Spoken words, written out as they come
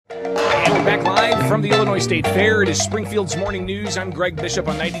Back live from the Illinois State Fair. It is Springfield's Morning News. I'm Greg Bishop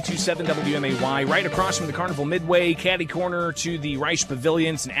on 92.7 WMAY. Right across from the Carnival Midway, catty corner to the Reich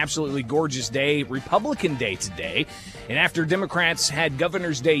Pavilion. It's an absolutely gorgeous day. Republican Day today. And after Democrats had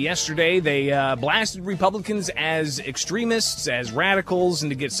Governor's Day yesterday, they blasted Republicans as extremists, as radicals,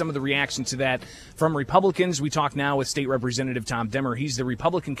 and to get some of the reaction to that from Republicans, we talk now with State Representative Tom Demmer. He's the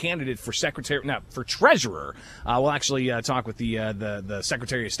Republican candidate for treasurer. We'll actually talk with the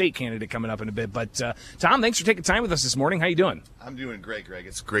Secretary of State candidate coming up in a bit. But Tom, thanks for taking time with us this morning. How you doing? I'm doing great, Greg.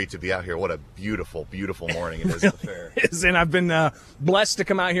 It's great to be out here. What a beautiful, beautiful morning it is at the fair. And I've been blessed to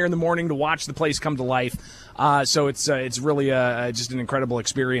come out here in the morning to watch the place come to life. So it's really just an incredible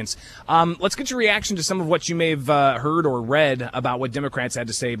experience. Let's get your reaction to some of what you may have heard or read about what Democrats had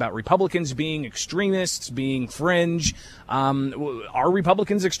to say about Republicans being extremists, being fringe. Are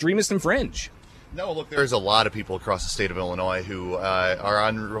Republicans extremists and fringe? No, look, there's a lot of people across the state of Illinois who are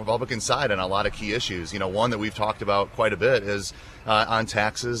on the Republican side on a lot of key issues. You know, one that we've talked about quite a bit is on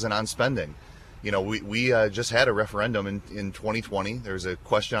taxes and on spending. You know, we just had a referendum in 2020. There's a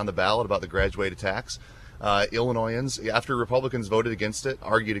question on the ballot about the graduated tax. Illinoisans, after Republicans voted against it,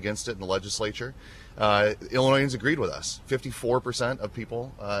 argued against it in the legislature, Illinoisans agreed with us. 54% of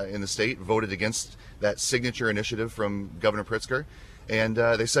people in the state voted against that signature initiative from Governor Pritzker. And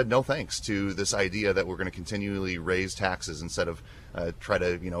they said no thanks to this idea that we're going to continually raise taxes instead of try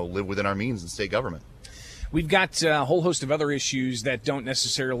to, live within our means in state government. We've got a whole host of other issues that don't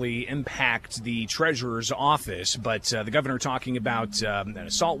necessarily impact the treasurer's office, but the governor talking about an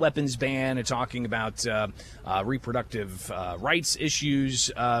assault weapons ban and talking about reproductive rights issues.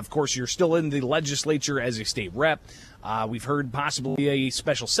 Of course, you're still in the legislature as a state rep. We've heard possibly a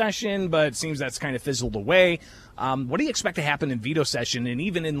special session, but it seems that's kind of fizzled away. What do you expect to happen in veto session and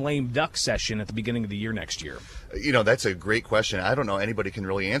even in lame duck session at the beginning of the year next year? That's a great question. I don't know anybody can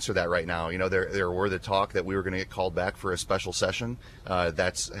really answer that right now. There were the talk that we were going to get called back for a special session.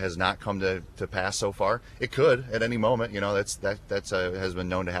 That has not come to pass so far. It could at any moment. That's has been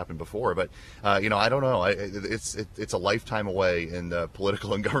known to happen before. But I don't know. It's a lifetime away in the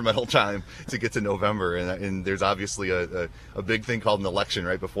political and governmental time to get to November, and there's obviously a big thing called an election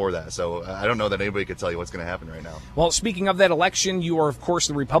right before that. So I don't know that anybody could tell you what's going to happen right now. Well, speaking of that election, you are, of course,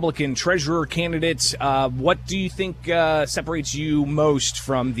 the Republican treasurer candidate. What do you think separates you most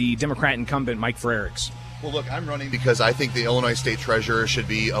from the Democrat incumbent, Mike Frerichs? Well, look, I'm running because I think the Illinois State Treasurer should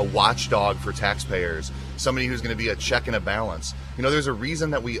be a watchdog for taxpayers, somebody who's going to be a check and a balance. There's a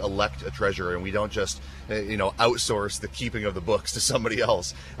reason that we elect a treasurer and we don't just, outsource the keeping of the books to somebody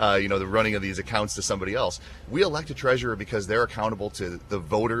else, the running of these accounts to somebody else. We elect a treasurer because they're accountable to the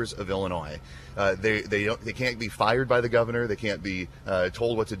voters of Illinois. They can't be fired by the governor. They can't be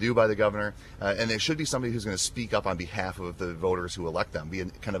told what to do by the governor. And they should be somebody who's going to speak up on behalf of the voters who elect them, be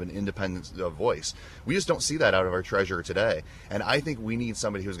kind of an independent voice. We just don't see that out of our treasurer today. And I think we need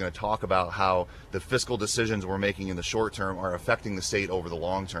somebody who's going to talk about how the fiscal decisions we're making in the short term are affecting the state over the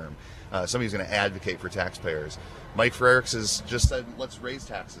long term. Somebody who's going to advocate for taxpayers. Mike Frerichs has just said, let's raise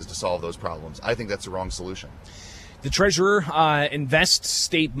taxes to solve those problems. I think that's the wrong solution. The treasurer invests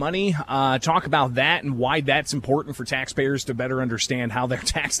state money. Talk about that and why that's important for taxpayers to better understand how their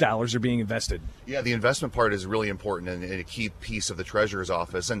tax dollars are being invested. Yeah, the investment part is really important and a key piece of the treasurer's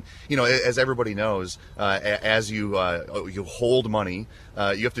office. And, as everybody knows, as you hold money,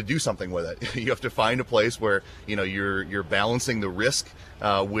 you have to do something with it. You have to find a place where, you're balancing the risk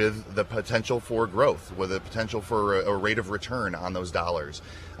with the potential for growth, with the potential for a rate of return on those dollars.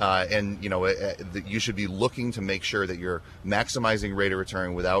 You should be looking to make sure that you're maximizing rate of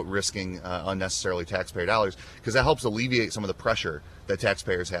return without risking unnecessarily taxpayer dollars, because that helps alleviate some of the pressure that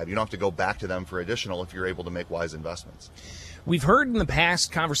taxpayers have. You don't have to go back to them for additional if you're able to make wise investments. We've heard in the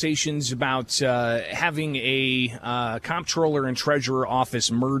past conversations about having a comptroller and treasurer office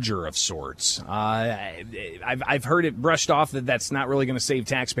merger of sorts. I've heard it brushed off that that's not really going to save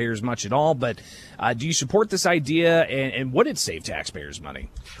taxpayers much at all, but do you support this idea, and would it save taxpayers money?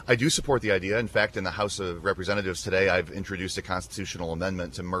 I do support the idea. In fact, in the House of Representatives today, I've introduced a constitutional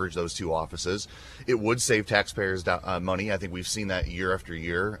amendment to merge those two offices. It would save taxpayers money. I think we've seen that year after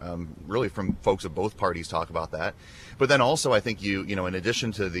year, really from folks of both parties talk about that. But then also, I think in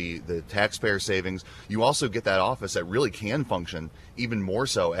addition to the taxpayer savings, you also get that office that really can function even more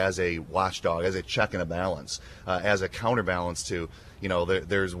so as a watchdog, as a check and a balance, as a counterbalance to,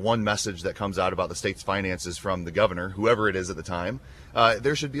 there's one message that comes out about the state's finances from the governor, whoever it is at the time.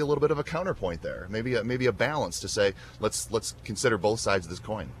 There should be a little bit of a counterpoint there, maybe a balance to say, let's consider both sides of this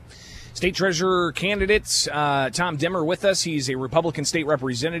coin. State Treasurer candidate Tom Demmer with us. He's a Republican state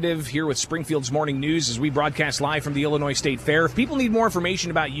representative here with Springfield's Morning News as we broadcast live from the Illinois State Fair. If people need more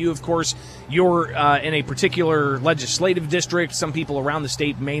information about you, of course, you're in a particular legislative district. Some people around the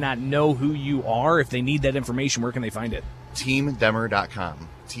state may not know who you are. If they need that information, where can they find it? TeamDemmer.com.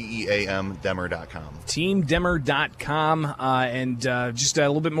 TEAM Demmer.com. TeamDemmer.com. And just a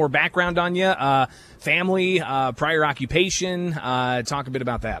little bit more background on you. Family, prior occupation. Talk a bit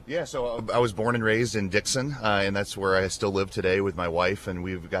about that. Yeah, so I was born and raised in Dixon, and that's where I still live today with my wife, and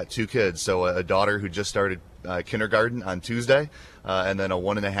we've got 2 kids. So a daughter who just started kindergarten on Tuesday, and then a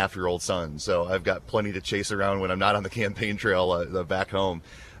 1.5-year-old son. So I've got plenty to chase around when I'm not on the campaign trail back home.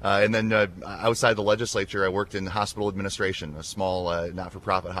 And then outside the legislature, I worked in hospital administration, a small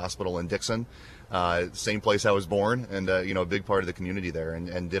not-for-profit hospital in Dixon. Same place I was born, and a big part of the community there,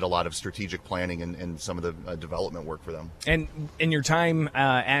 and did a lot of strategic planning and some of the development work for them. And in your time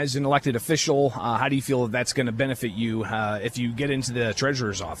as an elected official, how do you feel that's going to benefit you if you get into the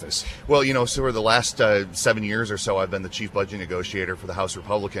treasurer's office? Well, so for the last 7 years or so, I've been the chief budget negotiator for the House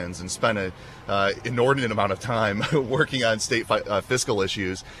Republicans and spent an inordinate amount of time working on state fiscal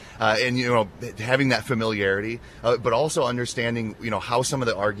issues, and having that familiarity, but also understanding how some of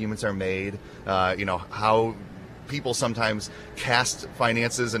the arguments are made. How people sometimes cast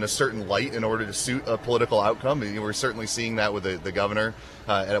finances in a certain light in order to suit a political outcome. And we're certainly seeing that with the governor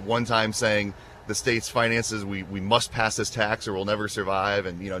at one time saying the state's finances, we must pass this tax or we'll never survive,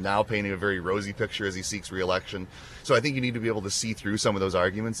 and now painting a very rosy picture as he seeks re-election. So I think you need to be able to see through some of those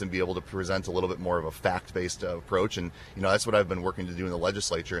arguments and be able to present a little bit more of a fact-based approach, and that's what I've been working to do in the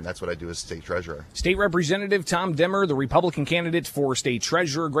legislature, and that's what I do as state treasurer. State Representative Tom Demmer, the Republican candidate for state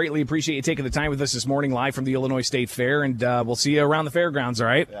treasurer. Greatly appreciate you taking the time with us this morning live from the Illinois State Fair, and we'll see you around the fairgrounds, all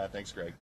right? Yeah, thanks, Greg.